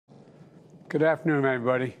Good afternoon,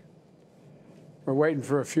 everybody. We're waiting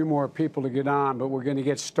for a few more people to get on, but we're going to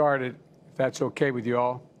get started, if that's okay with you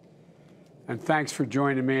all. And thanks for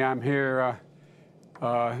joining me. I'm here.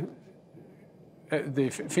 The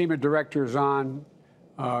FEMA director is on.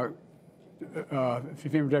 FEMA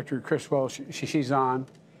Director Criswell, she's on.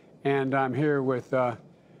 And I'm here with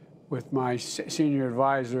my senior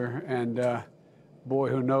advisor and boy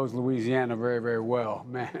who knows Louisiana very, very well,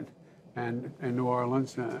 man, and New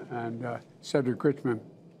Orleans, and Cedric Richmond.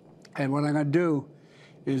 And what I'm going to do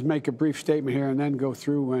is make a brief statement here and then go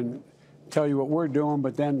through and tell you what we're doing,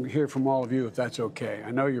 but then hear from all of you if that's okay. I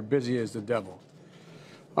know you're busy as the devil.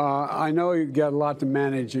 I know you've got a lot to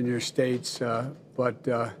manage in your states, but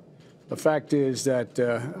the fact is that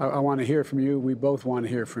I want to hear from you. We both want to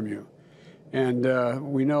hear from you.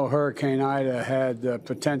 And we know Hurricane Ida had the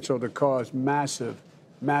potential to cause massive,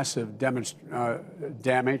 massive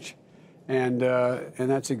damage. And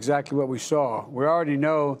that's exactly what we saw. We already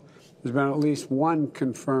know there's been at least one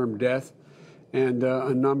confirmed death, and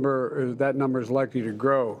that number is likely to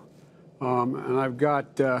grow. And we've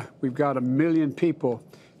got 1 million people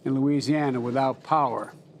in Louisiana without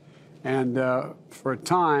power. And for a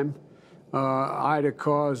time, Ida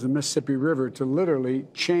caused the Mississippi River to literally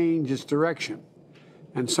change its direction.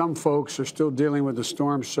 And some folks are still dealing with the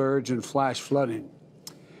storm surge and flash flooding.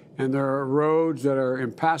 And there are roads that are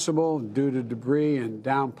impassable due to debris and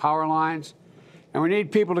downed power lines. And we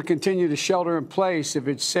need people to continue to shelter in place if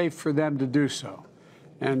it's safe for them to do so.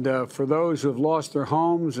 And for those who have lost their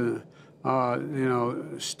homes,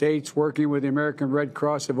 states working with the American Red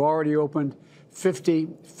Cross have already opened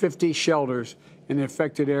 50 shelters in the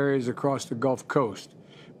affected areas across the Gulf Coast.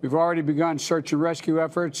 We've already begun search and rescue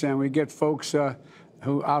efforts, and we get folks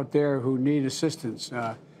who out there who need assistance,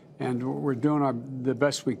 and we're doing the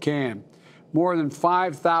best we can. More than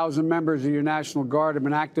 5,000 members of your National Guard have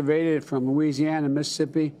been activated from Louisiana,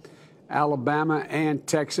 Mississippi, Alabama, and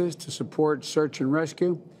Texas to support search and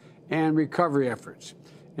rescue and recovery efforts.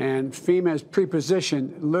 And FEMA has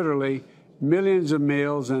prepositioned literally millions of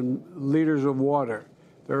meals and liters of water.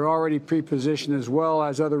 They're already prepositioned as well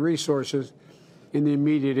as other resources in the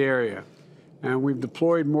immediate area. And we've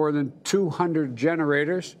deployed more than 200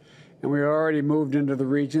 generators, and we already moved into the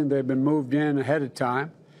region. They've been moved in ahead of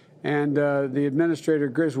time. And the Administrator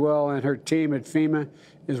Griswold and her team at FEMA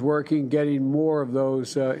is working, getting more of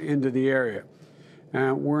those into the area.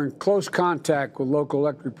 We're in close contact with local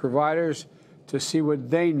electric providers to see what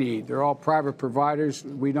they need. They're all private providers.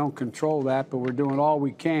 We don't control that, but we're doing all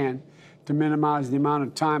we can to minimize the amount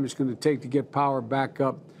of time it's going to take to get power back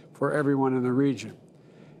up for everyone in the region.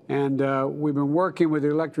 And we've been working with the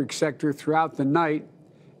electric sector throughout the night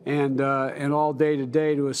and all day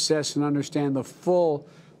today to assess and understand the full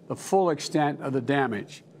extent of the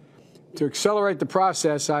damage. To accelerate the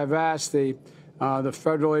process, I've asked the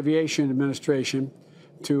Federal Aviation Administration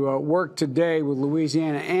to work today with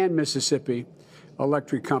Louisiana and Mississippi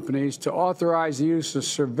electric companies to authorize the use of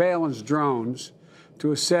surveillance drones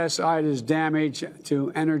to assess Ida's damage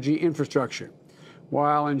to energy infrastructure,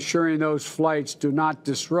 while ensuring those flights do not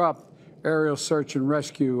disrupt aerial search and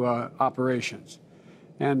rescue operations.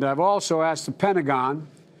 And I've also asked the Pentagon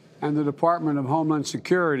and the Department of Homeland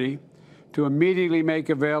Security to immediately make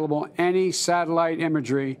available any satellite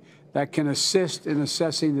imagery that can assist in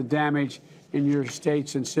assessing the damage in your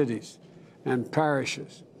states and cities and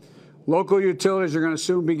parishes. Local utilities are going to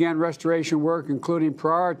soon begin restoration work, including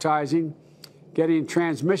prioritizing getting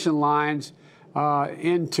transmission lines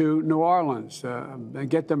into New Orleans and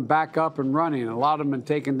get them back up and running. A lot of them have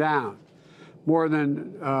been taken down. More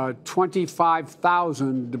than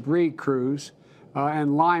 25,000 debris crews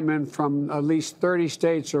and linemen from at least 30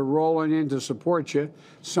 states are rolling in to support you.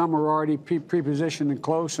 Some are already pre-positioned and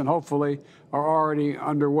close and hopefully are already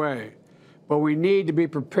underway. But we need to be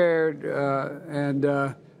prepared,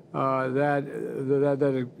 we're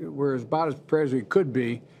about as prepared as we could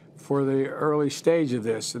be for the early stage of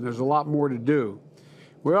this, and there's a lot more to do.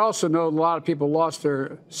 We also know a lot of people lost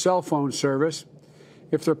their cell phone service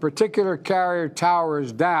if their particular carrier tower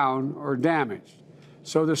is down or damaged.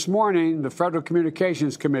 So this morning, the Federal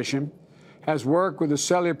Communications Commission has worked with the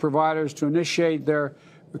cellular providers to initiate their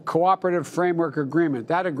cooperative framework agreement.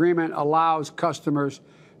 That agreement allows customers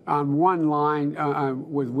on one line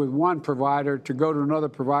with one provider to go to another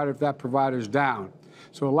provider if that provider is down.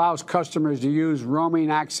 So it allows customers to use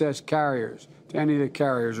roaming access carriers to any of the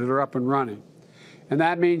carriers that are up and running. And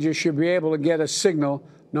that means you should be able to get a signal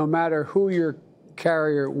no matter who your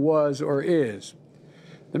carrier was or is.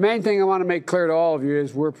 The main thing I want to make clear to all of you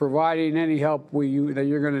is we're providing any help that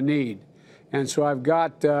you're going to need. And so I've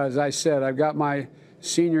got, as I said, I've got my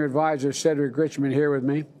senior advisor, Cedric Richmond, here with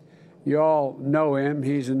me. You all know him.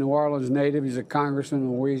 He's a New Orleans native. He's a congressman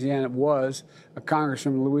in Louisiana. Was a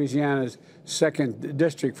congressman in Louisiana's 2nd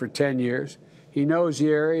district for 10 years. He knows the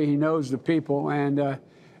area. He knows the people, and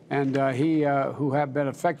he who have been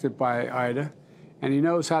affected by Ida, and he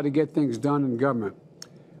knows how to get things done in government.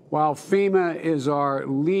 While FEMA is our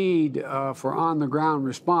lead for on-the-ground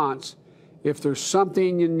response, if there's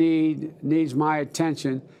something you needs my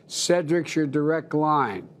attention, Cedric's your direct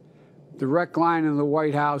line in the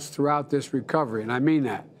White House throughout this recovery, and I mean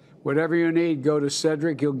that. Whatever you need, go to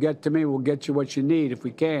Cedric. He'll get to me. We'll get you what you need if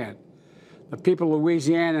we can. The people of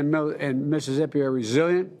Louisiana and Mississippi are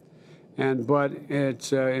resilient, but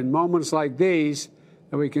it's in moments like these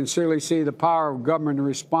that we can certainly see the power of government to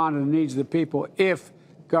respond to the needs of the people if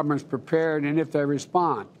government's prepared and if they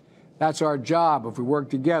respond. That's our job if we work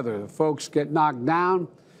together. The folks get knocked down,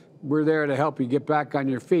 we're there to help you get back on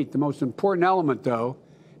your feet. The most important element, though,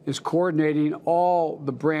 is coordinating all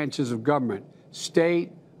the branches of government,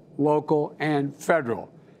 state, local, and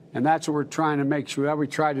federal. And that's what we're trying to make sure that we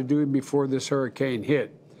tried to do before this hurricane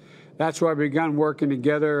hit. That's why we've begun working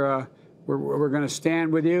together. We're going to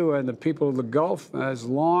stand with you and the people of the Gulf as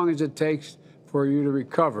long as it takes for you to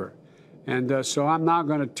recover. And so I'm now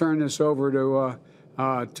going to turn this over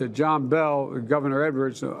to John Bell, Governor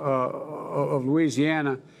Edwards of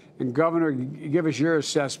Louisiana. And Governor, give us your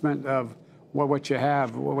assessment of what you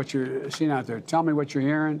have, what you're seeing out there. Tell me what you're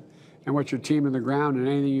hearing and what your team on the ground and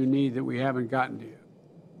anything you need that we haven't gotten to you.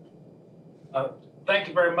 Thank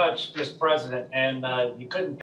you very much, Mr. President. And you couldn't